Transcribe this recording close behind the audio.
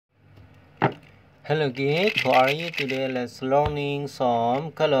Hello kids, how are you today? Let's learning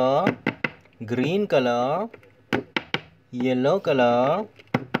some color. Green color, yellow color,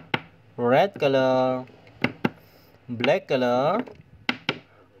 red color, black color,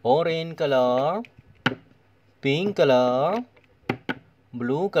 orange color, pink color,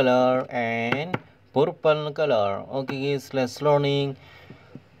 blue color, and purple color. Okay kids, let's learning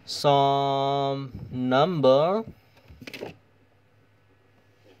some number.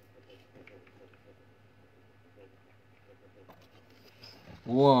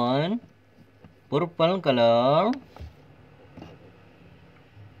 One, purple color.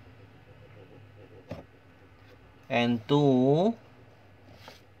 And two,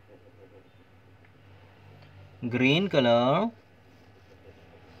 green color.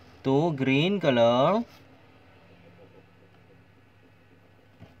 Two, green color.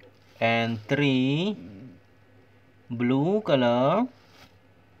 And three, blue color.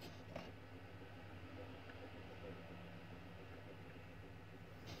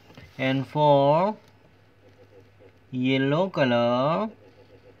 And four, yellow color.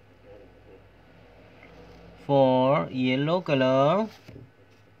 Four, yellow color.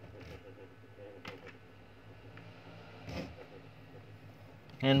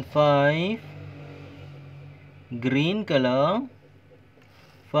 And five, green color.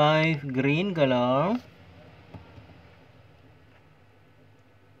 Five, green color.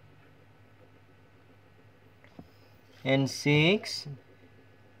 And six,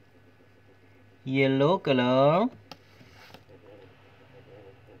 yellow color.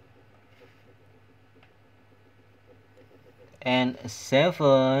 And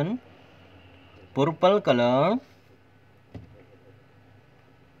seven, purple color.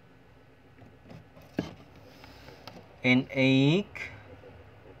 And eight,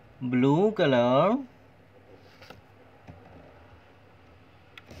 blue color.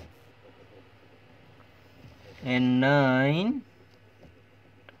 And nine,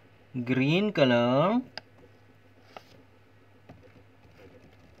 green color.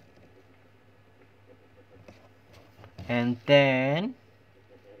 And 10,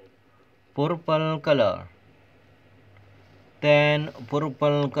 purple color. 10,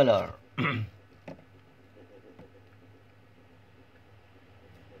 purple color.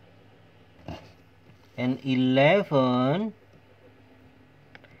 And 11,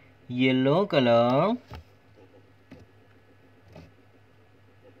 yellow color.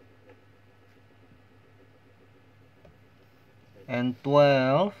 And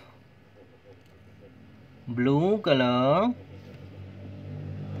 12, blue color.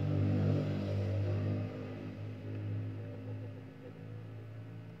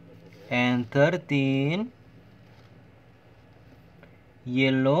 And 13,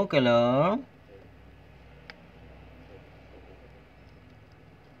 yellow color.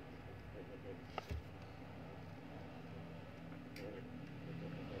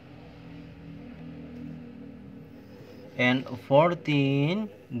 And 14,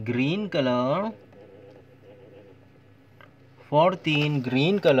 green color. 14,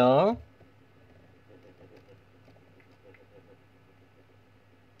 green color.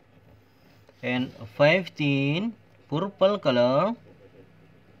 And 15, purple color.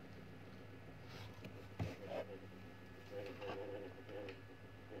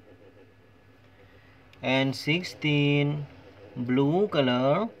 And 16, blue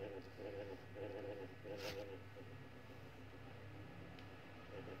color.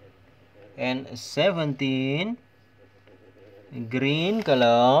 And 17, green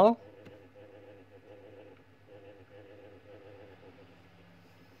color.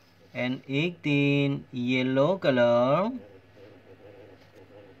 And 18, yellow color.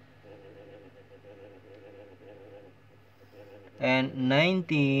 And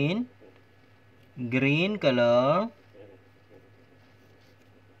 19, green color.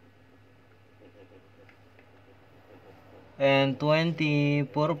 And 20,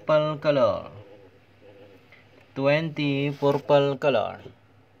 purple color. 20, purple color.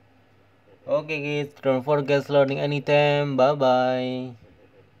 Okay kids, don't forget learning anytime. Bye bye.